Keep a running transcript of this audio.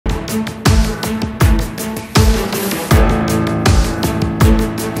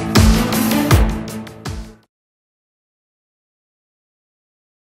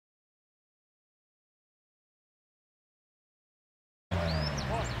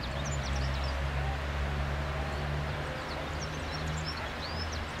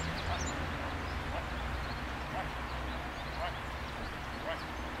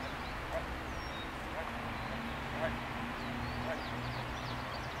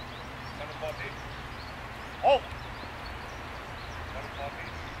party. Halt! Second party.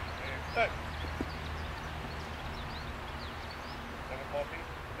 Third. Second party.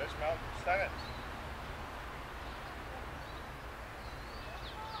 Dismount. Stand.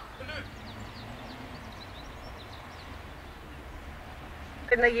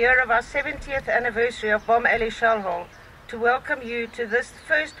 In the year of our 70th anniversary of Bomb Alley Shellhole, to welcome you to this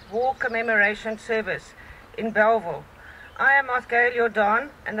first war commemoration service in Bellville. I am Moth Gail, your Don,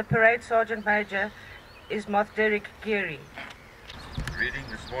 and the Parade Sergeant Major is Moth Derek Geary. Reading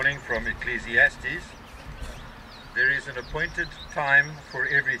this morning from Ecclesiastes, there is an appointed time for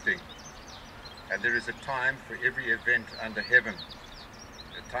everything, and there is a time for every event under heaven,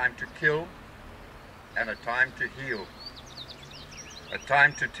 a time to kill and a time to heal, a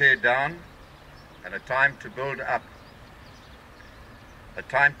time to tear down and a time to build up, a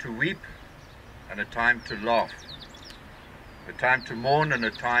time to weep and a time to laugh, a time to mourn and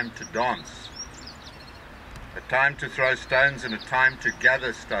a time to dance, a time to throw stones and a time to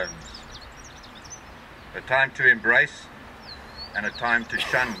gather stones, a time to embrace and a time to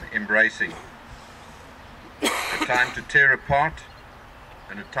shun embracing, a time to tear apart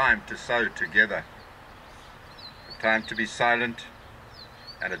and a time to sew together, a time to be silent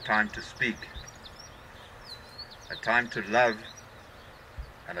and a time to speak, a time to love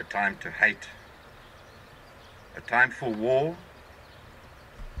and a time to hate, a time for war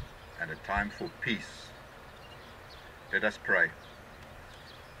and a time for peace. Let us pray.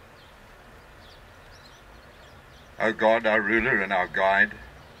 O God, our ruler and our guide,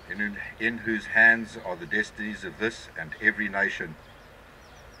 in whose hands are the destinies of this and every nation,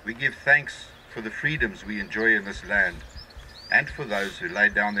 we give thanks for the freedoms we enjoy in this land, and for those who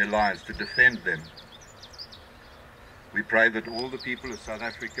laid down their lives to defend them. We pray that all the people of South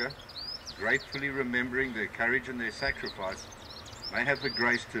Africa, gratefully remembering their courage and their sacrifice, may have the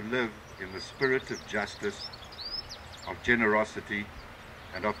grace to live in the spirit of justice, of generosity,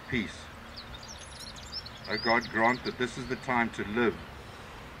 and of peace. O God, grant that this is the time to live,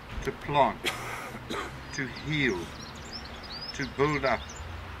 to plant, to heal, to build up,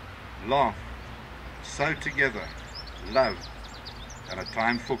 laugh, sew together, love, and a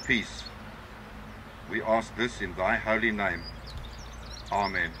time for peace. We ask this in thy holy name.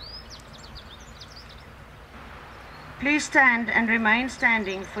 Amen. Please stand and remain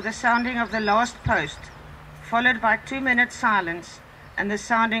standing for the sounding of the last post, followed by 2-minute silence and the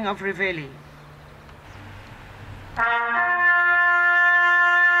sounding of Reveille.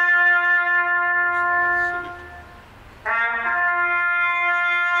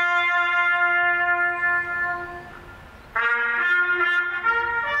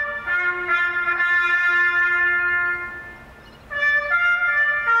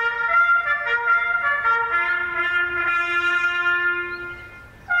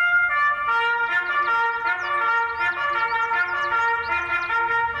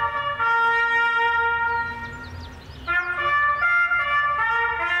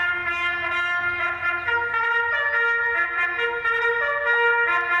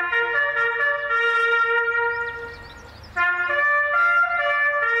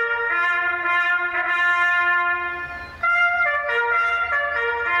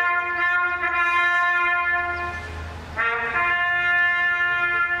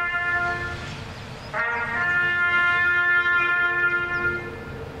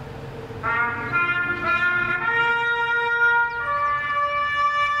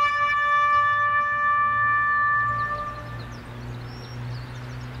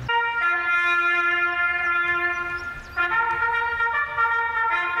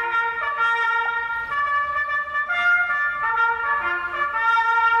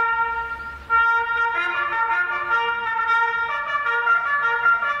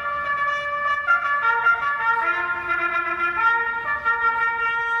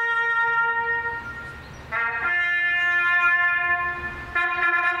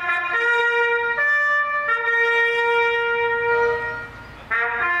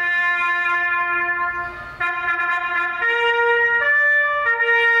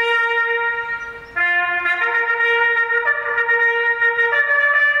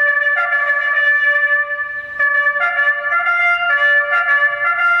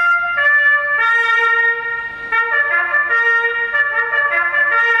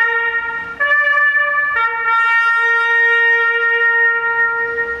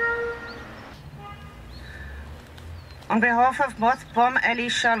 On behalf of Moth Bomb Alley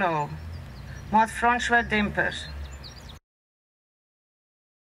Shellhole, Moth Francois Dempers.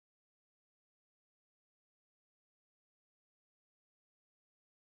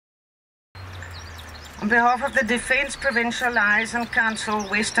 On behalf of the Defence Provincial Liaison Council,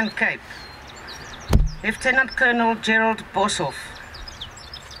 Western Cape, Lieutenant Colonel Gerald Boshoff.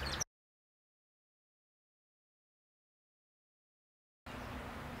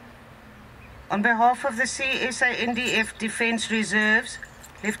 On behalf of the CSA-NDF Defence Reserves,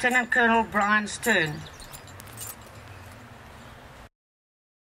 Lieutenant Colonel Brian Stern.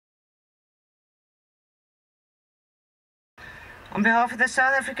 On behalf of the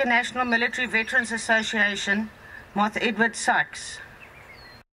South African National Military Veterans Association, Moth Edward Sykes.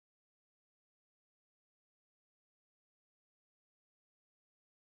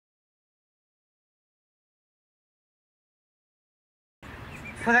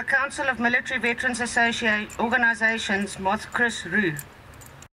 For the Council of Military Veterans Organizations, Moth Chris Rue.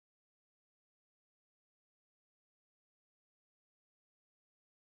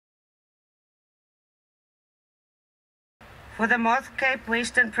 For the Moth Cape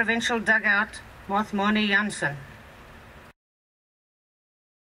Western Provincial Dugout, Moth Moni Janssen.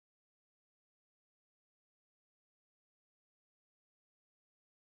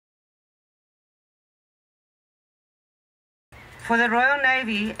 For the Royal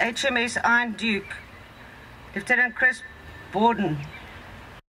Navy, HMS Iron Duke, Lieutenant Chris Borden.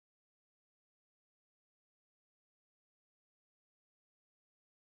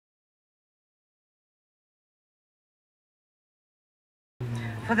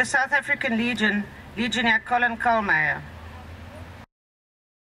 For the South African Legion, Legionnaire Colin Kalmeyer.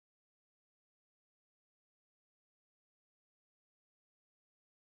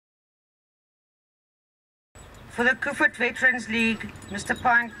 For the Kufut Veterans League, Mr.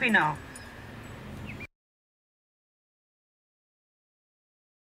 Pine Pino.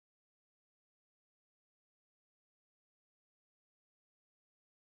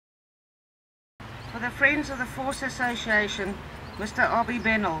 For the Friends of the Force Association, Mr. Abi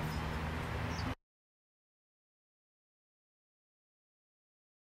Bennell.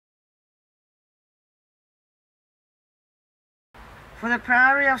 For the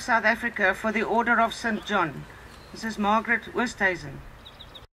Priory of South Africa, for the Order of St. John, Mrs. Margaret Westhuizen.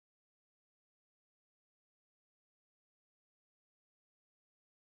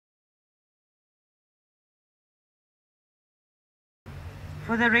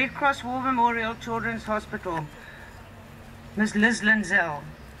 For the Red Cross War Memorial Children's Hospital, Ms. Liz Linzel.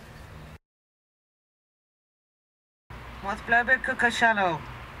 Moth Bloberg Kukashalo,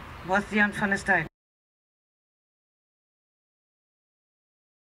 Moth Jan van der Steyn.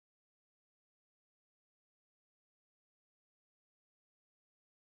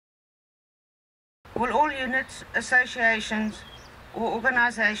 Will all units, associations, or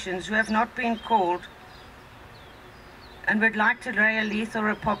organizations who have not been called and would like to lay a leaf or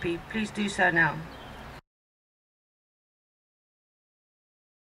a poppy, please do so now.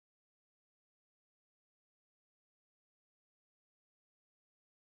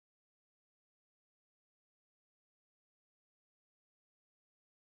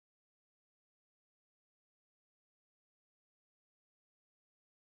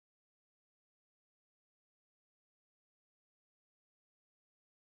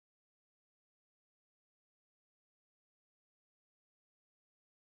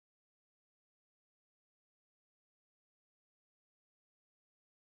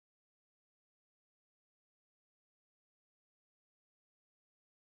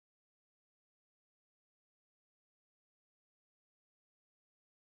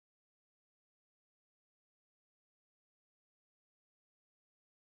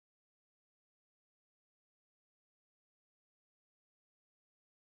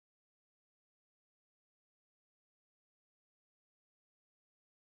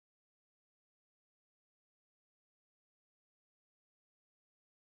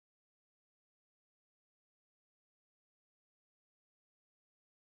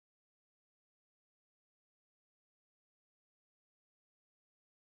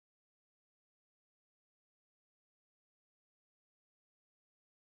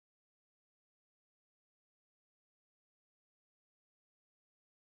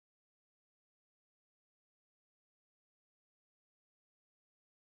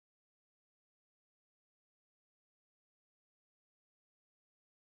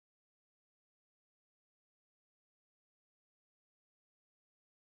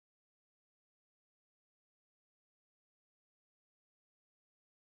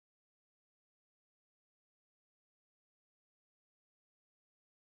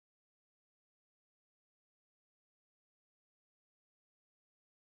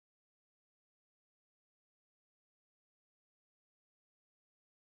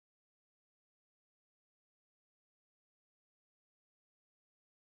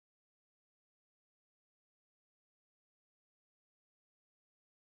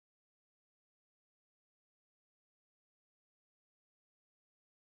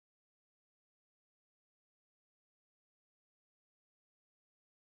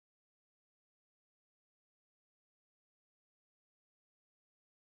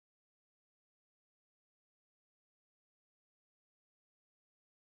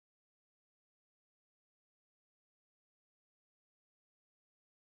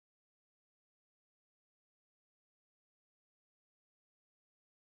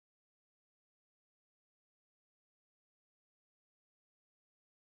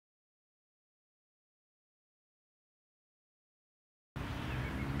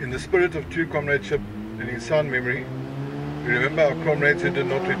 In the spirit of true comradeship and in sound memory, we remember our comrades who did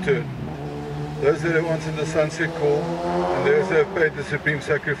not return, those that have answered the sunset call, and those that have paid the supreme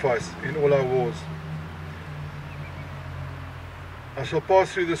sacrifice in all our wars. I shall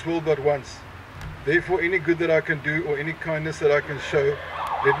pass through this world but once. Therefore, any good that I can do or any kindness that I can show,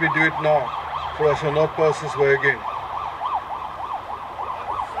 let me do it now, for I shall not pass this way again.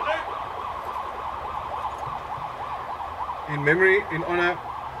 In memory, in honor,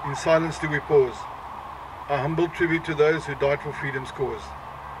 in silence do we pause, a humble tribute to those who died for freedom's cause.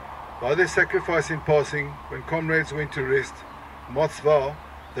 By their sacrifice in passing, when comrades went to rest, moths vow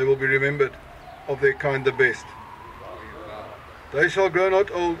they will be remembered, of their kind the best. They shall grow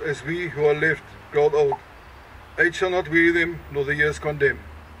not old as we who are left grow old. Age shall not weary them, nor the years condemn.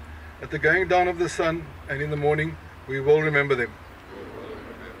 At the going down of the sun and in the morning, we will remember them.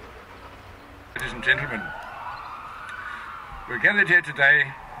 Ladies and gentlemen, we're gathered here today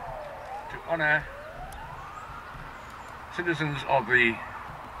to honor citizens of the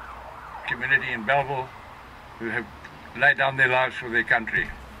community in Bellville who have laid down their lives for their country.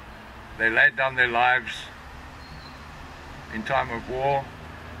 They laid down their lives in time of war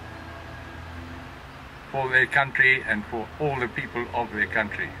for their country and for all the people of their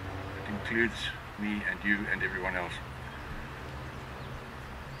country. It includes me and you and everyone else.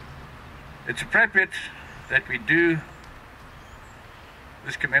 It's appropriate that we do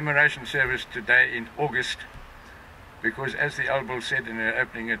this commemoration service today in August because, as the Honourable said in her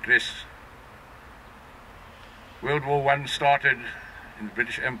opening address, World War I started in the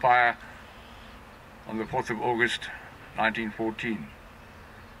British Empire on the 4th of August 1914.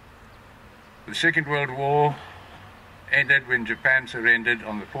 The Second World War ended when Japan surrendered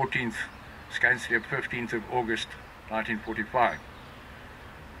on the 14th, against the 15th of August 1945.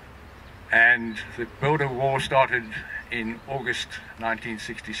 And the border war started in August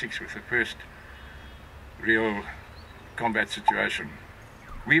 1966 with the first real combat situation.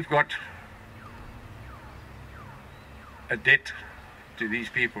 We've got a debt to these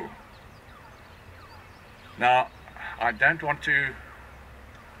people. Now, I don't want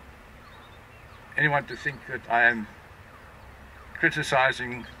anyone to think that I am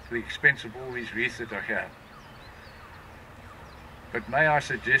criticizing the expense of all these wreaths that are here. But may I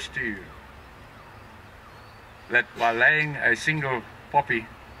suggest to you that by laying a single poppy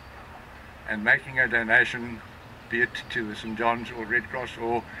and making a donation, be it to the St. John's or Red Cross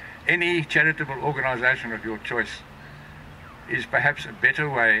or any charitable organization of your choice, is perhaps a better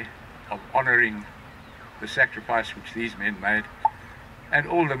way of honoring the sacrifice which these men made and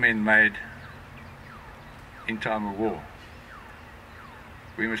all the men made in time of war.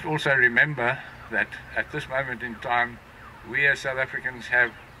 We must also remember that at this moment in time, we as South Africans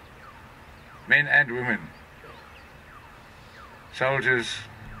have men and women, soldiers,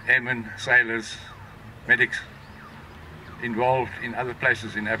 airmen, sailors, medics, involved in other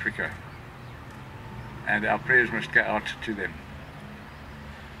places in Africa, and our prayers must go out to them.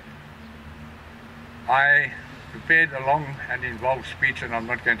 I prepared a long and involved speech and I'm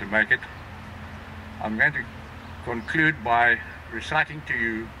not going to make it. I'm going to conclude by reciting to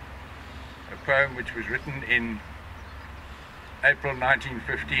you a poem which was written in April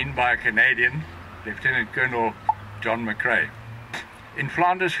 1915 by a Canadian, Lieutenant Colonel John McCrae. In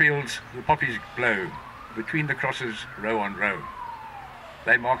Flanders fields the poppies blow, between the crosses row on row.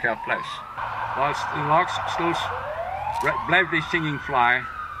 They mark our place. Whilst the larks still bravely singing fly,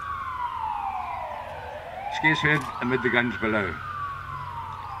 scarce heard amid the guns below.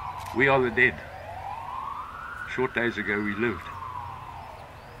 We are the dead. Short days ago we lived.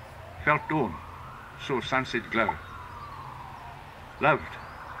 Felt dawn, saw sunset glow. Loved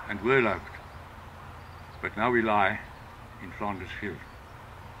and were loved. But now we lie in Flanders field.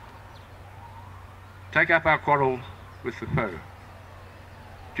 Take up our quarrel with the foe.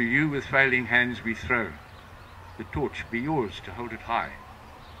 To you with failing hands we throw. The torch be yours to hold it high.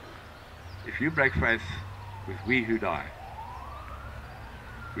 If you break faith with we who die,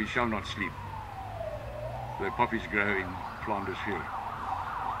 we shall not sleep, though poppies grow in Flanders field.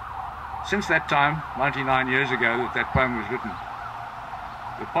 Since that time, 99 years ago that poem was written,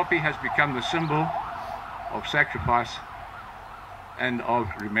 the poppy has become the symbol of sacrifice and of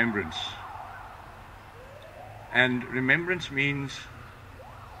remembrance. And remembrance means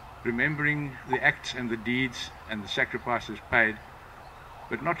remembering the acts and the deeds and the sacrifices paid,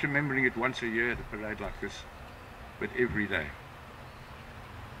 but not remembering it once a year at a parade like this, but every day.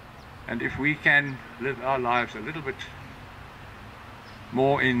 And if we can live our lives a little bit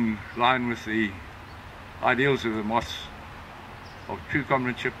more in line with the ideals of the Moths, of true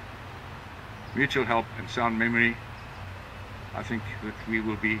comradeship, mutual help and sound memory, I think that we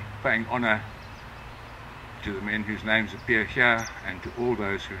will be paying honour to the men whose names appear here and to all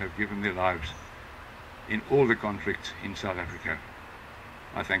those who have given their lives in all the conflicts in South Africa.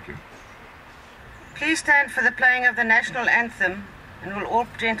 I thank you. Please stand for the playing of the national anthem, and will all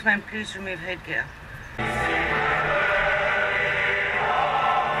gentlemen please remove headgear.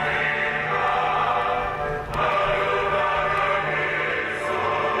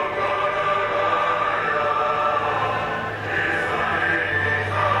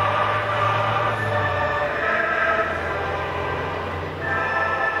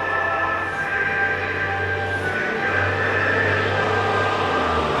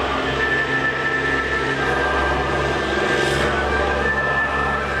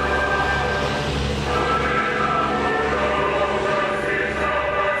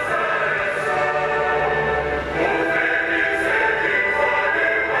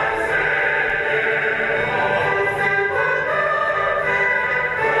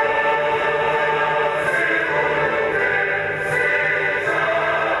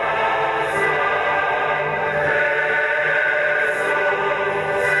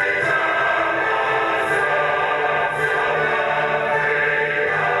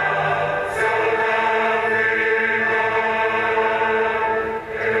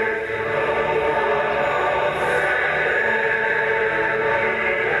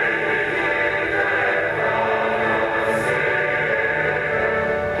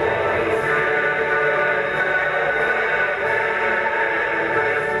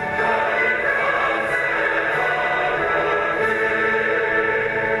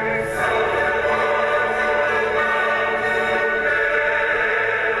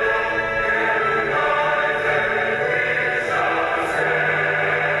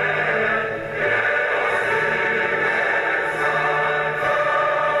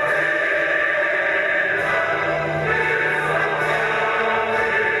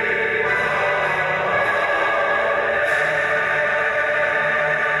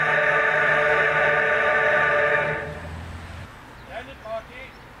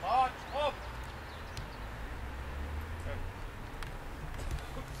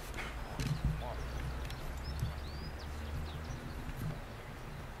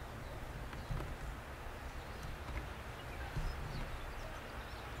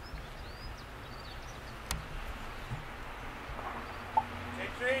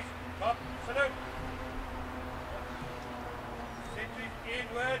 Sentries, top, salute. Sentries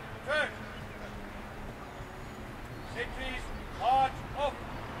inward, turn. Sentries, march off.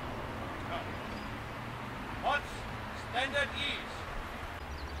 Moths, standard ease.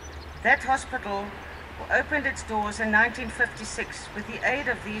 That hospital opened its doors in 1956 with the aid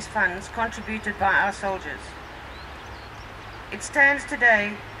of these funds contributed by our soldiers. It stands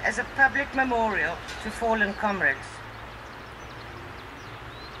today as a public memorial to fallen comrades.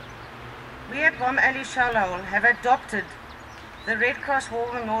 We at Bom Ali Shalhol have adopted the Red Cross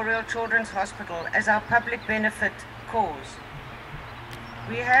War Memorial Children's Hospital as our public benefit cause.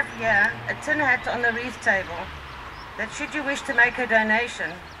 We have here a tin hat on the wreath table that should you wish to make a donation,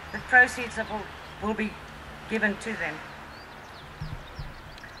 the proceeds will be given to them.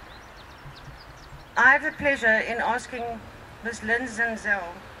 I have the pleasure in asking Ms. Lynn Zinzel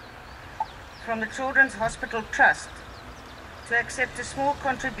from the Children's Hospital Trust to accept a small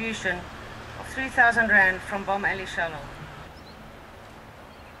contribution of 3,000 Rand from Bom Ali Shalhol.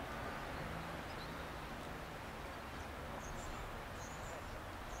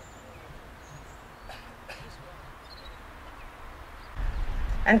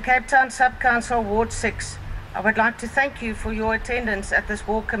 And Cape Town Sub-Council Ward 6, I would like to thank you for your attendance at this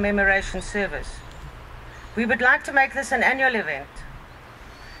war commemoration service. We would like to make this an annual event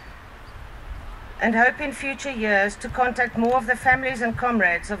and hope in future years to contact more of the families and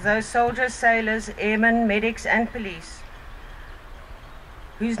comrades of those soldiers, sailors, airmen, medics and police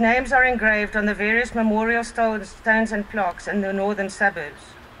whose names are engraved on the various memorial stones and plaques in the northern suburbs.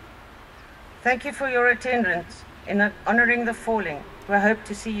 Thank you for your attendance in honouring the fallen. We hope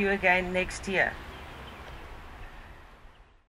to see you again next year.